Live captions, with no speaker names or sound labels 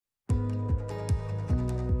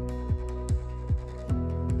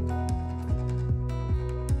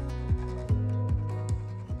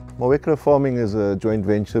Mawecro Farming is a joint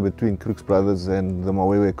venture between Crookes Brothers and the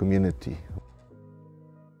Mawewe community.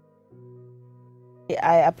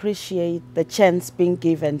 I appreciate the chance being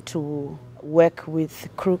given to work with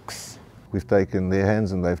Crookes. We've taken their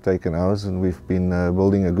hands and they've taken ours, and we've been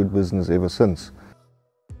building a good business ever since.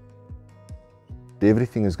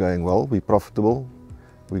 Everything is going well, we're profitable,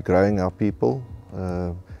 we're growing our people,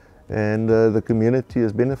 and the community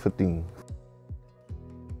is benefiting.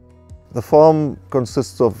 The farm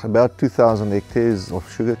consists of about 2,000 hectares of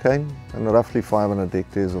sugarcane and roughly 500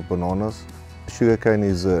 hectares of bananas. Sugarcane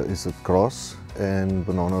is a grass and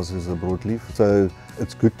bananas is a broadleaf, so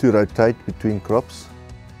it's good to rotate between crops.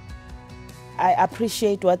 I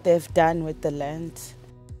appreciate what they've done with the land.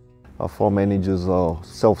 Our farm managers are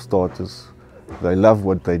self-starters. They love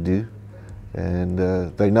what they do and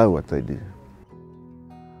they know what they do.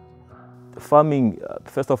 Farming,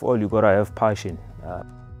 first of all, you gotta have passion.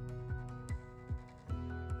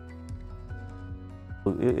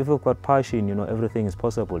 If you've got passion, you know, everything is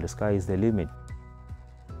possible. The sky is the limit.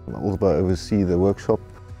 I also oversee the workshop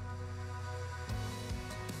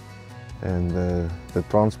and the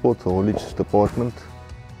transport, the haulage department.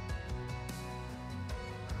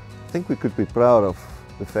 I think we could be proud of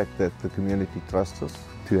the fact that the community trusts us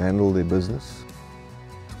to handle their business.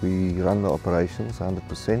 We run the operations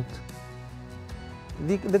 100%.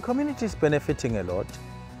 The community is benefiting a lot.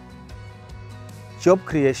 Job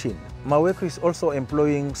creation. Mawecro is also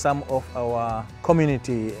employing some of our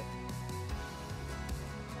community.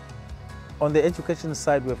 On the education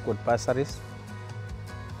side, we've got bursaries.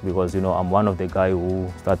 Because, you know, I'm one of the guys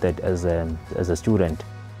who started as a student.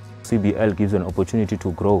 CBL gives an opportunity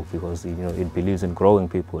to grow because, you know, it believes in growing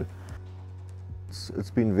people. It's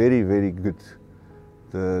been very, very good,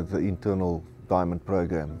 the internal diamond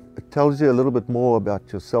program. It tells you a little bit more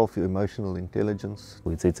about yourself, your emotional intelligence.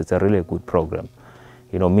 It's a really good program.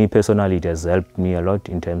 You know, me personally, it has helped me a lot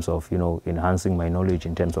in terms of, you know, enhancing my knowledge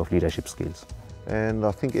in terms of leadership skills. And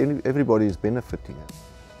I think everybody is benefiting.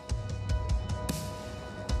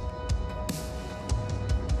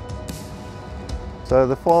 So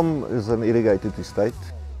the farm is an irrigated estate.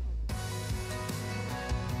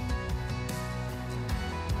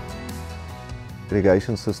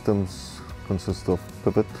 Irrigation systems consist of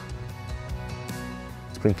pivot,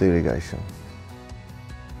 sprinkler irrigation,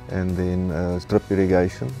 and then drip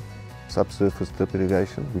irrigation, subsurface drip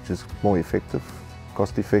irrigation, which is more effective,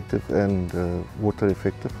 cost effective and water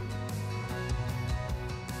effective.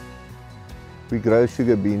 We grow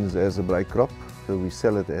sugar beans as a break crop, so we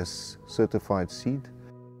sell it as certified seed,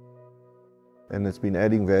 and it's been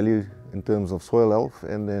adding value in terms of soil health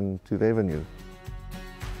and then to revenue.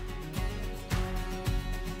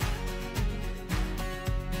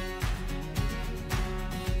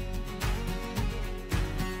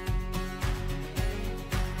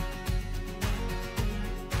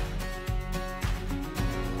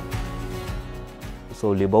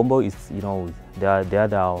 So Libombo is, you know, they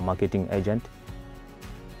are our marketing agent.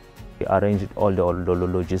 They arrange all the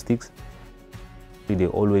logistics. They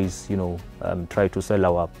always, you know, try to sell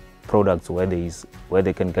our products where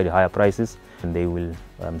they can get higher prices, and they will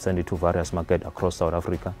send it to various markets across South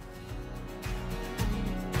Africa.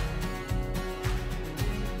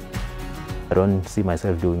 I don't see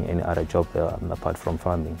myself doing any other job apart from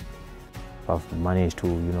farming. I've managed to,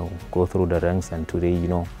 you know, go through the ranks, and today, you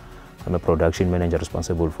know, I'm a production manager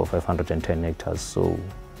responsible for 510 hectares, so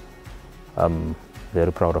I'm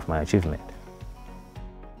very proud of my achievement.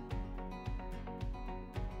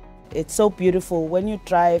 It's so beautiful. When you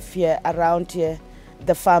drive here, around here,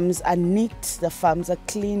 the farms are neat, the farms are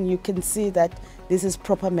clean. You can see that this is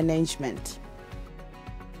proper management.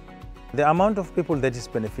 The amount of people that is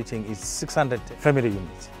benefiting is 600 family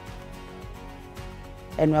units.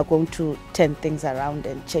 And we're going to turn things around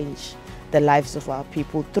and change the lives of our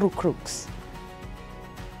people through Crookes.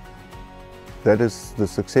 That is the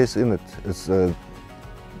success in it. It's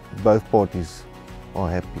both parties are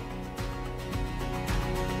happy.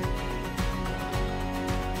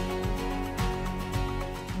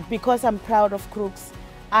 Because I'm proud of Crookes,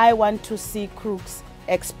 I want to see Crookes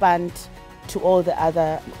expand to all the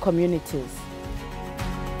other communities.